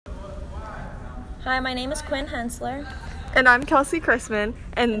Hi, my name is Quinn Hensler. And I'm Kelsey Chrisman,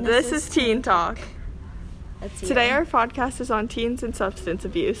 and this is Teen Talk. Today our podcast is on teens and substance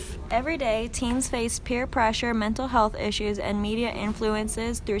abuse. Every day, teens face peer pressure, mental health issues, and media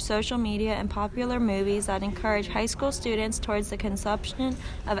influences through social media and popular movies that encourage high school students towards the consumption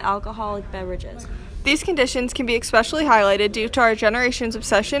of alcoholic beverages. These conditions can be especially highlighted due to our generation's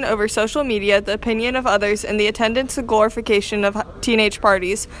obsession over social media, the opinion of others, and the attendance and glorification of teenage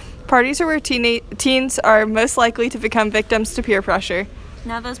parties. Parties are where teens are most likely to become victims to peer pressure.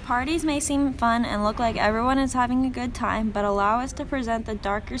 Now, those parties may seem fun and look like everyone is having a good time, but allow us to present the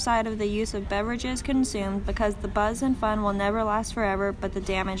darker side of the use of beverages consumed, because the buzz and fun will never last forever, but the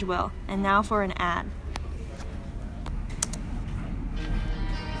damage will. And now for an ad.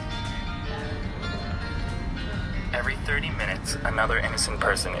 Every 30 minutes, another innocent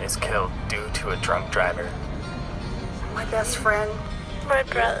person is killed due to a drunk driver. My best friend. My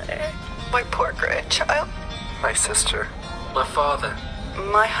brother. My poor grandchild. My sister. My father.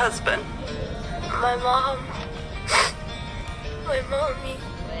 My husband. My mom. My mommy.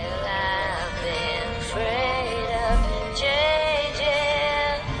 Well, I've been afraid of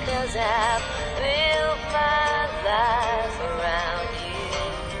changing, 'cause I've built my life around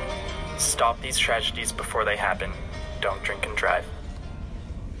you. Stop these tragedies before they happen. Don't drink and drive.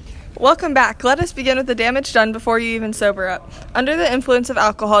 Welcome back. Let us begin with the damage done before you even sober up. Under the influence of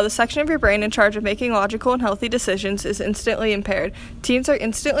alcohol, the section of your brain in charge of making logical and healthy decisions is instantly impaired. Teens are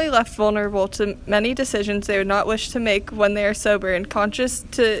instantly left vulnerable to many decisions they would not wish to make when they are sober and conscious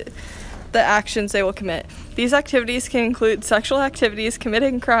to the actions they will commit. These activities can include sexual activities,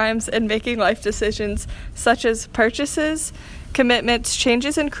 committing crimes, and making life decisions such as purchases, commitments,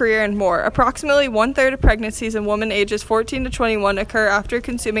 changes in career, and more. Approximately 1/3 of pregnancies in women ages 14 to 21 occur after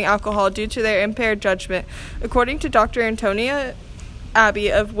consuming alcohol due to their impaired judgment. According to Dr. Antonia Abbey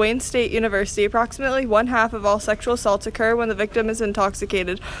of Wayne State University, approximately 1/2 of all sexual assaults occur when the victim is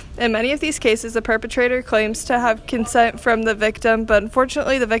intoxicated. In many of these cases, the perpetrator claims to have consent from the victim, but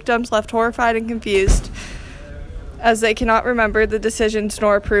unfortunately the victim's left horrified and confused as they cannot remember the decisions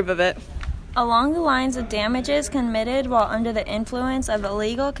nor approve of it. Along the lines of damages committed while under the influence of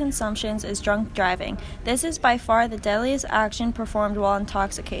illegal consumptions is drunk driving. This is by far the deadliest action performed while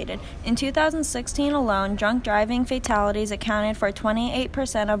intoxicated. In 2016 alone, drunk driving fatalities accounted for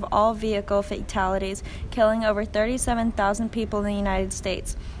 28% of all vehicle fatalities, killing over 37,000 people in the United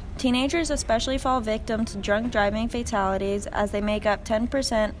States. Teenagers especially fall victim to drunk driving fatalities, as they make up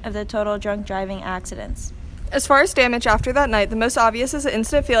 10% of the total drunk driving accidents. As far as damage after that night, the most obvious is the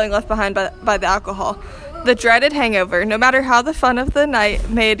instant feeling left behind by the alcohol. The dreaded hangover. No matter how the fun of the night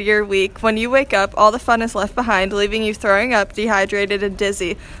made your week, when you wake up, all the fun is left behind, leaving you throwing up, dehydrated, and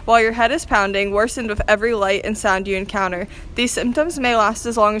dizzy, while your head is pounding, worsened with every light and sound you encounter. These symptoms may last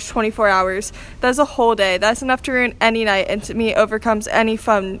as long as 24 hours. That's a whole day. That's enough to ruin any night, and to me overcomes any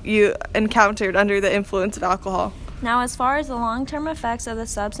fun you encountered under the influence of alcohol. Now, as far as the long-term effects of the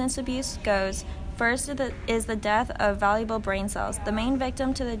substance abuse goes, first is the death of valuable brain cells. The main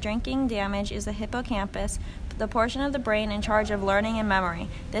victim to the drinking damage is the hippocampus, the portion of the brain in charge of learning and memory.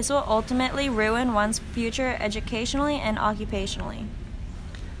 This will ultimately ruin one's future educationally and occupationally.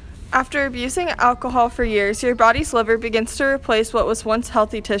 After abusing alcohol for years, your body's liver begins to replace what was once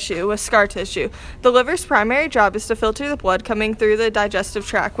healthy tissue with scar tissue. The liver's primary job is to filter the blood coming through the digestive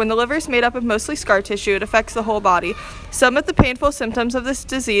tract. When the liver is made up of mostly scar tissue, it affects the whole body. Some of the painful symptoms of this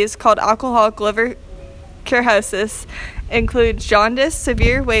disease, called alcoholic liver cirrhosis, include jaundice,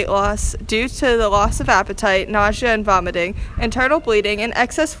 severe weight loss due to the loss of appetite, nausea and vomiting, internal bleeding, and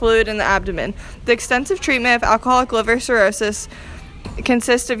excess fluid in the abdomen. The extensive treatment of alcoholic liver cirrhosis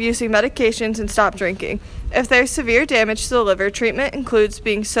consists of using medications and stop drinking. If there's severe damage to the liver, treatment includes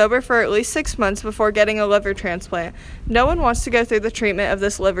being sober for at least 6 months before getting a liver transplant. No one wants to go through the treatment of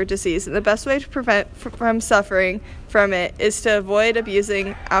this liver disease, and the best way to prevent from suffering from it is to avoid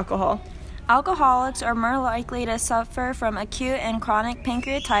abusing alcohol. Alcoholics are more likely to suffer from acute and chronic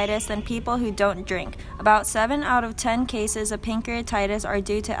pancreatitis than people who don't drink. About 7 out of 10 cases of pancreatitis are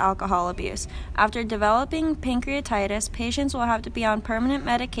due to alcohol abuse. After developing pancreatitis, patients will have to be on permanent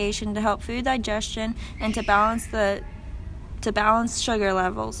medication to help food digestion and to balance sugar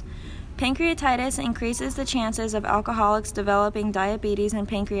levels. Pancreatitis increases the chances of alcoholics developing diabetes and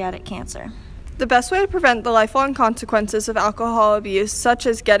pancreatic cancer. The best way to prevent the lifelong consequences of alcohol abuse, such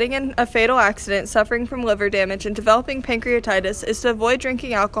as getting in a fatal accident, suffering from liver damage, and developing pancreatitis, is to avoid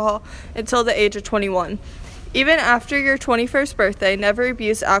drinking alcohol until the age of 21. Even after your 21st birthday, never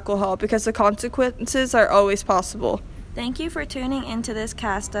abuse alcohol, because the consequences are always possible. Thank you for tuning into this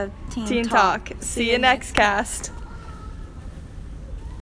cast of Teen Talk. See you next cast.